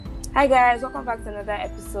Hi guys, welcome back to another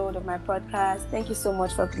episode of my podcast. Thank you so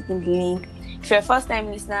much for clicking the link. If you're a first time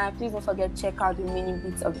listener, please don't forget to check out the remaining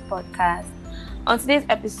bits of the podcast. On today's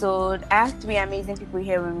episode, I have three amazing people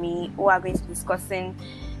here with me who are going to be discussing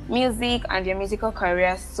music and their musical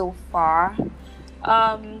careers so far.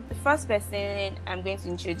 The first person I'm going to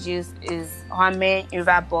introduce is Kwame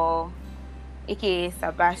Irabo, aka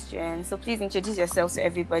Sebastian. So please introduce yourself to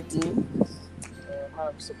everybody.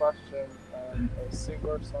 I'm Sebastian. I'm a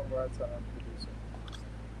singer, songwriter, and producer.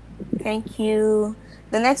 Thank you.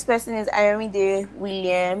 The next person is Ayomide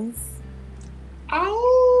Williams.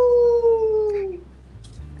 Ow!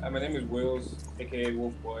 My name is Wills, aka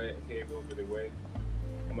Wolf Boy, aka Wills with the Way.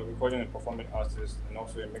 I'm a recording and performing artist and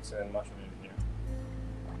also a mixer and mastering engineer.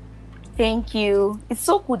 Thank you. It's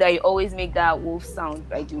so cool that you always make that wolf sound,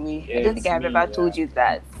 by the way. I don't think I've ever told you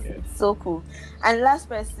that. Yeah. It's so cool. And last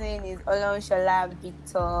person is Olorunshola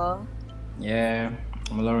Victor. Yeah,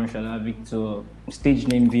 I'm Olorunshola Victor, stage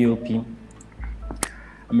name VOP.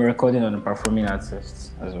 I'm a recording and a performing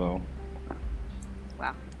artist as well.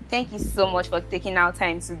 Wow. Thank you so much for taking out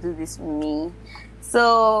time to do this with me.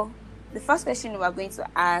 So, the first question we're going to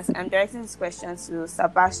ask, I'm directing this question to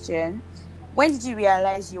Sebastian. When did you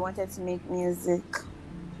realize you wanted to make music?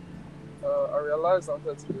 I realized I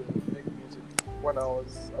wanted to make music when I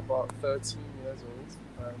was about 13 years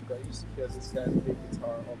old, and I used to hear this guy play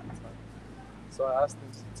guitar all the time. So I asked him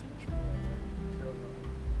to teach me,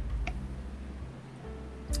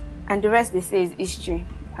 and And the rest they say is history.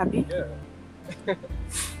 Happy? yeah.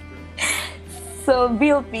 So,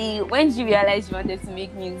 VOP, when did you realize you wanted to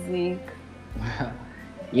make music?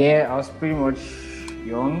 Yeah, I was pretty much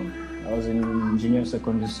young. I was in junior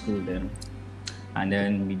secondary school then. And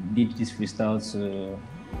then we did this freestyle to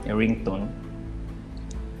a ringtone.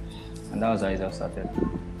 And that was how it all started.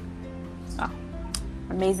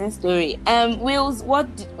 Amazing story. Wills,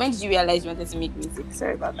 when did you realize you wanted to make music?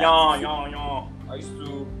 Sorry about that. Yeah. I used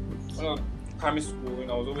to, when I was in primary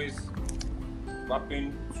school, I was always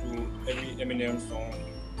rapping to every Eminem song,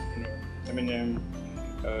 Eminem,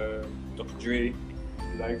 Dr. Dre,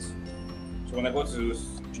 likes. So when I got to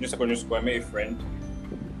junior secondary school, I met a friend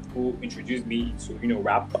who introduced me to,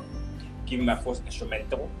 rap, gave me my first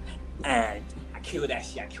instrumental, and I killed that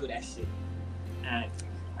shit. And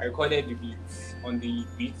I recorded the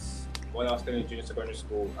beats while I was still in junior secondary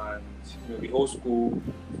school, and the whole school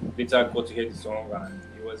later got to hear the song, and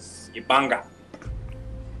it was a banger.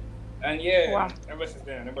 And yeah, Wow. ever since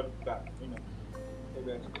then, I never looked back.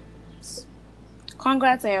 Maybe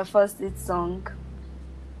Congrats on your first hit song.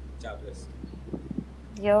 God bless.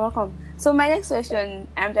 You're welcome. So my next question,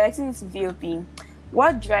 I'm directing it to VOP.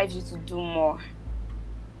 What drives you to do more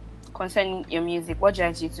concerning your music? What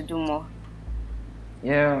drives you to do more?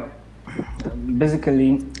 Yeah,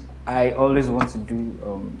 basically, I always want to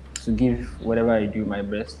do, to give whatever I do my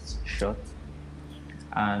best shot.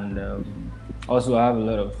 And also, I have a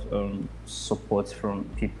lot of support from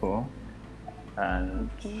people. And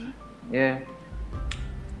yeah.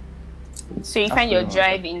 So you find your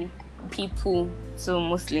drive in people so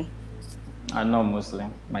mostly? I'm not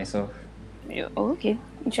Muslim myself. Okay,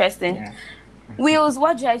 interesting. Yeah. Wills,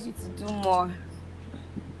 what drives you to do more?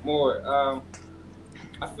 More.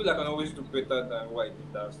 I feel like I can always do better than what I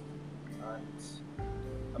did last.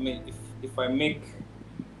 And if I make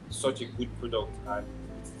such a good product and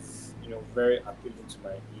it's very appealing to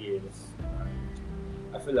my ears,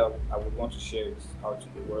 and I feel like I would want to share it out to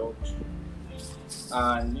the world,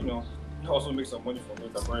 and also make some money from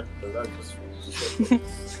it apparently, because that's just for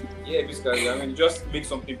yeah, basically, just make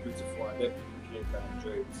something beautiful and let people hear it and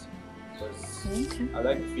enjoy it. Because I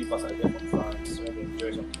like the feedback I get from fans when they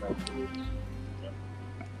enjoy something I do.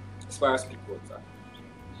 Inspires people.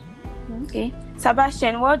 Okay.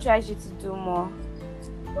 Sebastian, what drives you to do more?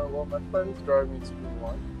 Well, my friends drive me to do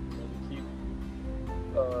one. They keep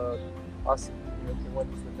asking me, okay, what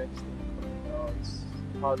is the next thing coming out?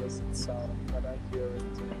 How does it sound? Can I hear it?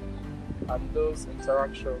 And those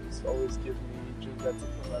interactions always give me ginger to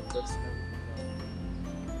put my best in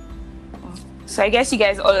everything. So I guess you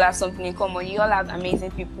guys all have something in common. You all have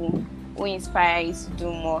amazing people who inspire you to do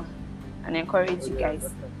more and encourage you guys.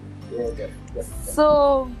 Definitely. Yeah.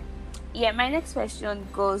 So, my next question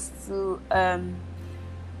goes to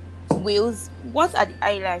Wills. What are the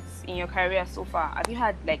highlights in your career so far? Have you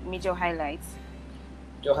had major highlights?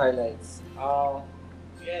 Your highlights.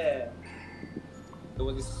 Yeah. There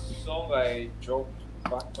was this song I dropped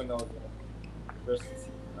back when I was in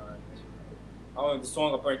university, and the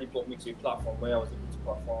song apparently brought me to a platform where I was able to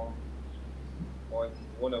perform on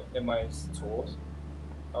one of MI's tours.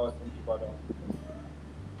 I was in Ibadan.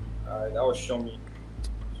 That was Shomi.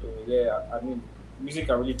 So yeah, music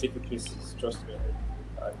can really take you places. Trust me.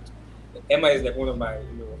 And Emma is like one of my,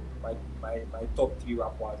 my top three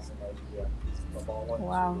rappers in Nigeria. It's number one.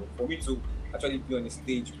 Wow. So for me to actually be on the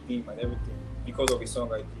stage with him and everything because of a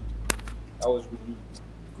song I did, that was really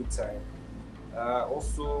a good time.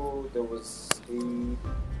 Also,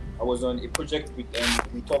 I was on a project with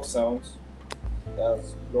Talk Sounds.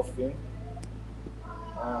 That's Laughing.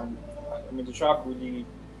 I mean, the track really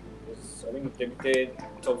was, I think it debuted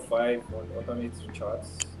top 5 on alternative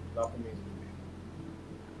charts. Apple Music.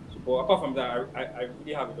 So, but apart from that, I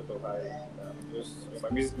really have a lot of high. My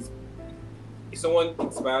music is. If someone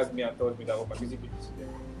inspires me and tells me that my music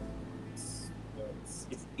is,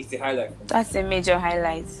 it's a highlight. For me. That's a major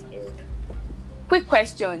highlight. Yeah. Quick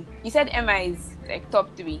question: you said Emma is like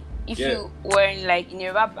top 3. If you were in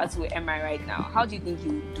a rap battle with Emma right now, how do you think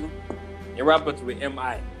you would do? A rap battle with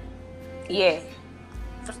MI. Yeah.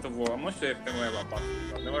 First of all, I'm not sure if MI rap battle.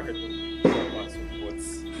 I've never heard of rap battle, but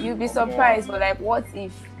You'll be surprised, but like, what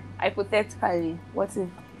if, hypothetically, what if?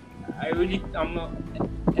 I'm not.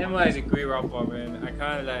 Emma is a great rapper, man. I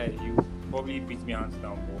can't lie. You probably beat me hands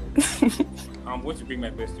down, but I'm going to bring my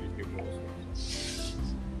best to the table.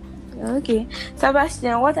 Okay.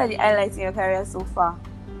 Sebastian, what are the highlights in your career so far?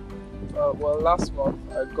 Well, last month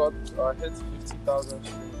I hit 50,000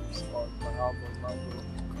 streams on my album Mango.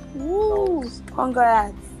 Woo!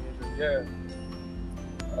 Congrats. Yeah.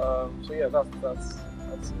 So yeah, that's it.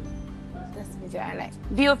 That's a major highlight.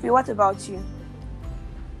 VOP, what about you?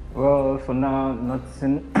 Well, for now,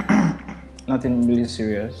 nothing really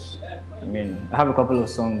serious. I mean, I have a couple of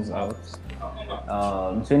songs out.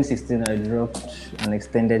 In 2016, I dropped an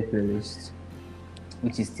extended playlist,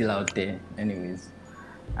 which is still out there, anyways.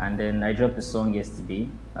 And then I dropped a song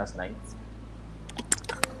last night.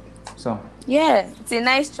 So. Yeah, it's a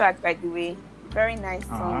nice track, by the way. Very nice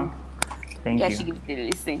song. Thank you. I should give it a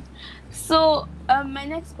listen. So, my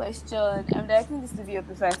next question, I'm directing this to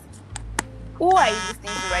VOP first. Who are you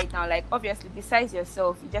listening to right now? Like, obviously, besides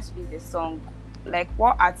yourself, you just released a song. Like,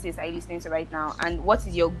 what artists are you listening to right now? And what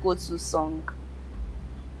is your go-to song?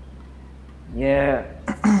 Yeah,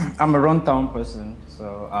 I'm a Runtown person,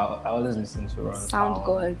 so I always listen to Runtown. Sound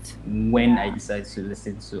good. When I decide to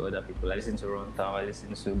listen to other people, I listen to Runtown, I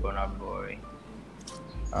listen to Burna Boy,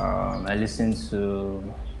 I listen to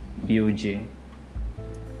B.O.J.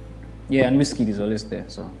 Yeah, and Wizkid is always there,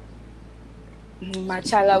 so.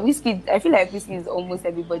 Machala, Wizkid, I feel like Wizkid is almost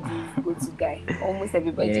everybody's go-to guy. Almost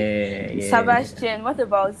everybody. Yeah. Sebastian, what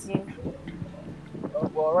about you?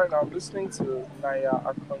 Well, right now I'm listening to Naya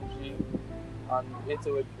Akonji and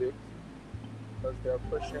 808 Vic because they're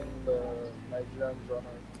pushing the Nigerian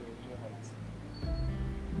genre to new heights.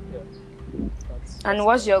 Yeah. And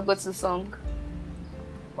what's your go-to song?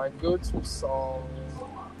 My go-to song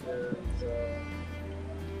is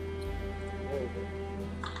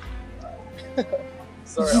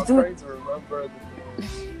sorry, I'm trying to remember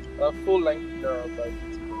the full length by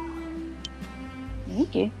BTS.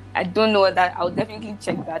 Okay. I don't know what that. I'll definitely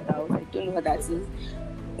check that out. I don't know what that is.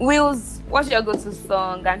 Wills, what's your go-to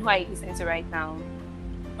song and who are you listening to right now?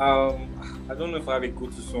 I don't know if I have a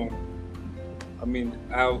go-to song. I mean,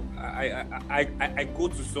 I go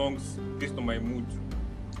to songs based on my mood.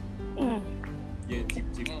 Yeah, deep.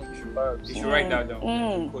 You should write that down.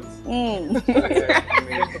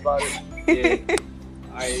 Think about it. Yeah,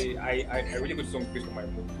 I really go to songs based on my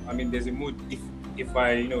mood. I mean, there's a mood. If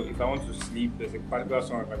I want to sleep, there's a particular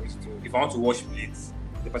song I can listen to. If I want to wash plates,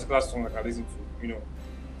 there's a particular song I can listen to.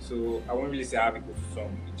 So I won't really say I have a go-to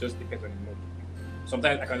song. It just depends on the mood.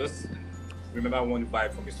 Sometimes I can just remember one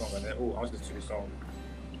vibe from a song and then, I want to listen to the song.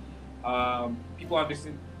 People are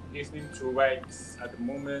listening to right at the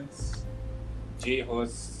moment. J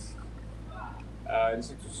Hus, I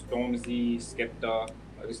listen to Stormzy, Skepta,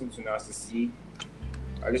 I listen to Narcissi,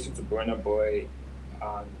 I listen to Burna Boy,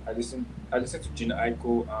 and I listen to Gina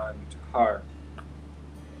Aiko and her.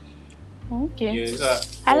 Okay. Yeah,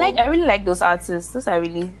 I really like those artists. Those are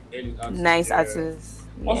really nice yeah. artists.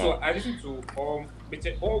 Also, Yeah. I listen to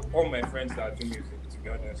all my friends that do music. To be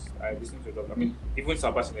honest, I listen to them. I mean, even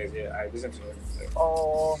Sebastian is here. I listen to him.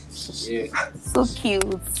 Oh, Yeah. So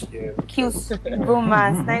cute. Yeah. Cute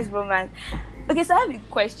romance. Nice romance. Okay, so I have a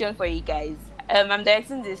question for you guys. I'm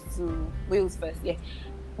directing this to Wills first. Yeah.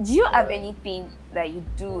 Do you have anything that you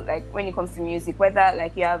do like when it comes to music? Whether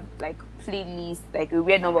like you have like playlists, like a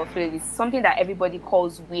weird number of playlists, something that everybody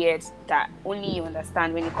calls weird that only you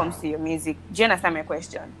understand when it comes to your music. Do you understand my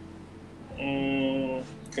question?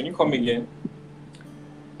 Can you come again?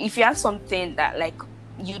 If you have something that like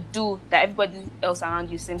you do that everybody else around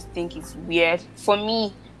you seems to think is weird, for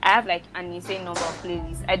me, I have like an insane number of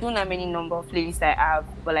playlists. I don't know how many number of playlists I have,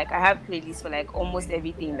 but like I have playlists for like almost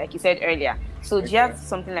everything, like you said earlier. So do you have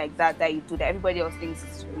something like that you do that everybody else thinks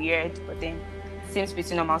is weird, but then seems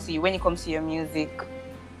pretty normal to you when it comes to your music?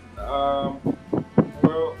 Well,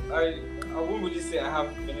 I wouldn't really say I have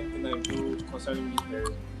anything I do concerning me that is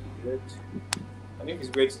weird. I think it's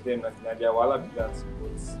weird to them that Nadia Wala be that,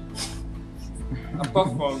 but apart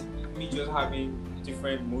from me just having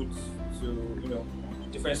different moods to,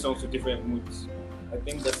 different songs to different moods, I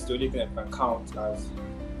think that's the only thing I can count as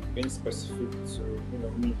being specific to,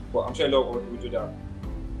 me. But I'm sure a lot of other people do that.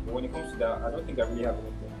 But when it comes to that, I don't think I really have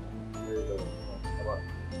anything weird about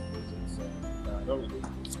music, so I don't really.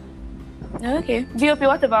 Okay. VOP,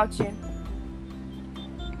 what about you?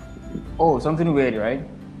 Oh, something weird, right?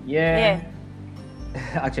 Yeah.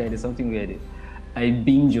 Actually, there's something weird. I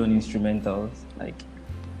binge on instrumentals. Like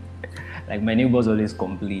my neighbors always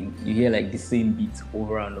complain. You hear like the same beat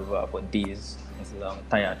over and over for days until I'm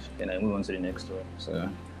tired. Then I move on to the next one. So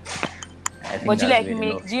I think But do you that's like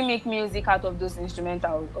weird enough. do you make music out of those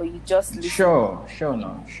instrumentals, or you just listen? Sure, I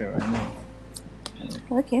know.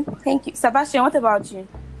 Okay, thank you. Sebastian, what about you?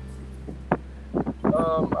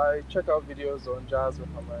 I check out videos on jazz and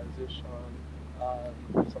harmonization.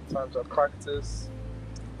 Sometimes I practice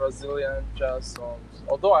Brazilian jazz songs.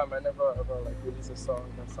 Although I might never ever like release a song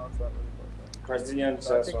that sounds that way. Brazilian I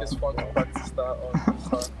jazz think it's song. fun to practice that on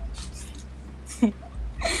guitar.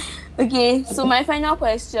 Okay, so my final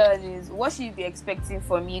question is, what should you be expecting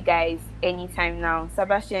from you guys anytime now?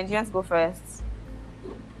 Sebastian, do you want to go first?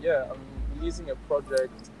 Yeah, I'm releasing a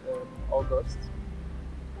project in August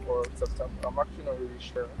or September. I'm actually not really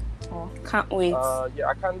sure. Oh, can't wait.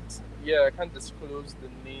 I can't disclose the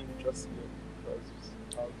name just yet because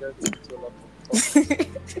I'll get into a lot of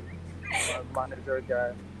trouble. My manager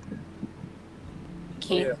guy.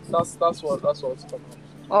 Okay. Yeah, that's what's coming.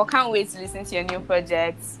 Oh, can't wait to listen to your new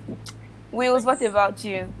project. Wills, what about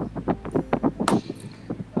you?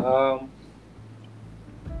 I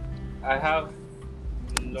have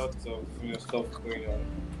lots of stuff going on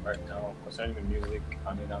right now concerning the music.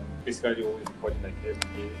 I mean, I'm basically always recording like every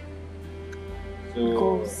day. So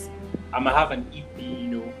Goals. I might have an EP,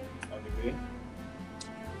 on the way.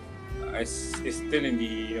 It's still in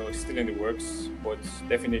the works, but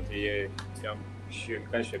definitely, I'm sure you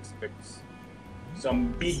guys should expect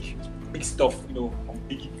some big stuff,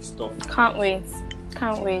 big stuff. Can't wait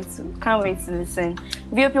to listen.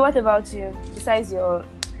 VOP, what about you? Besides your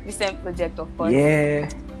recent project, of course. Yeah.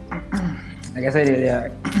 Like I said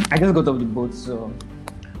earlier, I just got off the boat, so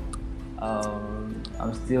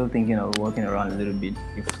I'm still thinking of working around a little bit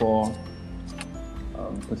before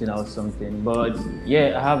putting out something. But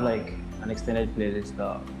yeah, I have like an extended playlist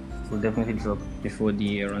that will definitely drop before the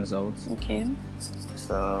year runs out. Okay.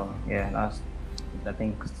 So yeah, I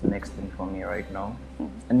think it's the next thing for me right now,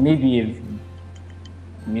 and maybe a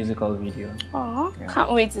musical video. Oh, Yeah.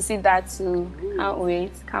 Can't wait to see that too. Can't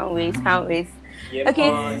wait. Yeah,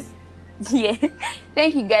 Okay. bye. Yeah.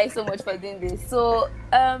 Thank you guys so much for doing this. So,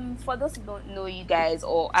 for those who don't know you guys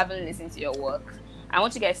or haven't listened to your work, I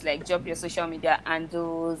want you guys to like drop your social media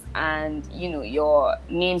handles and your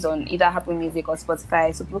names on either Apple Music or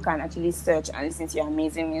Spotify, so people can actually search and listen to your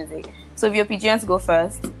amazing music. So, if your PGNs go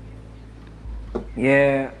first.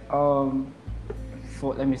 Yeah.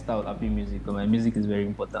 Let me start with Apple Music, because my music is very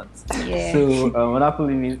important. Yeah. So on Apple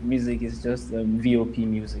Music is just VOP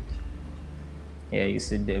Music. Yeah, you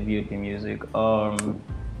said the VOP Music.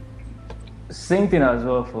 Same thing as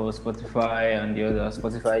well for Spotify and the other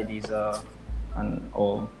Spotify, Deezer, and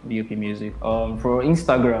all VOP Music. For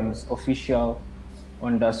Instagram's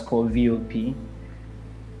official_VOP,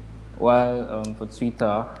 while for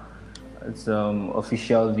Twitter it's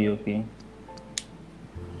official VOP.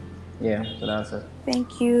 Yeah, so that's it.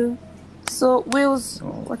 Thank you. So, Wills,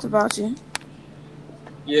 what about you?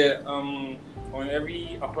 Yeah,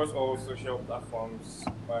 across all social platforms,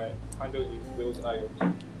 my handle is Wills Ayo.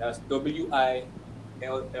 That's WILLS,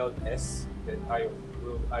 then Ayo,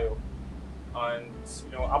 Wills Ayo. And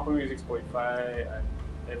Apple Music, Spotify, and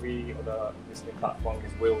every other listening platform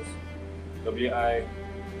is Wills.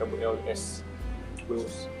 WILLS.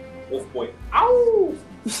 Wills. Off point. Ow!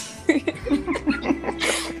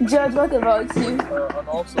 George, what about you? On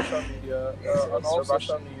all social media,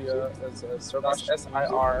 is SIR. That's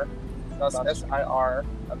SIR,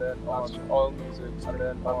 and then on all music, and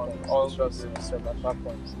then on all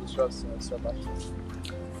platforms. It's just Sebastian.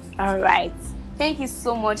 All right. Thank you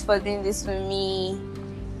so much for doing this for me.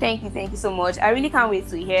 Thank you so much. I really can't wait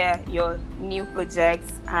to hear your new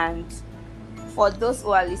projects and for those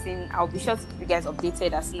who are listening, I'll be sure to keep you guys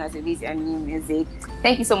updated as soon as it is new music.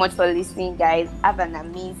 Thank you so much for listening, guys. Have an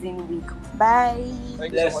amazing week. Bye.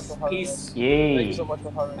 Thank you so much for having us. Peace. Yay. Thank you so much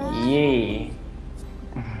for having us. Yay.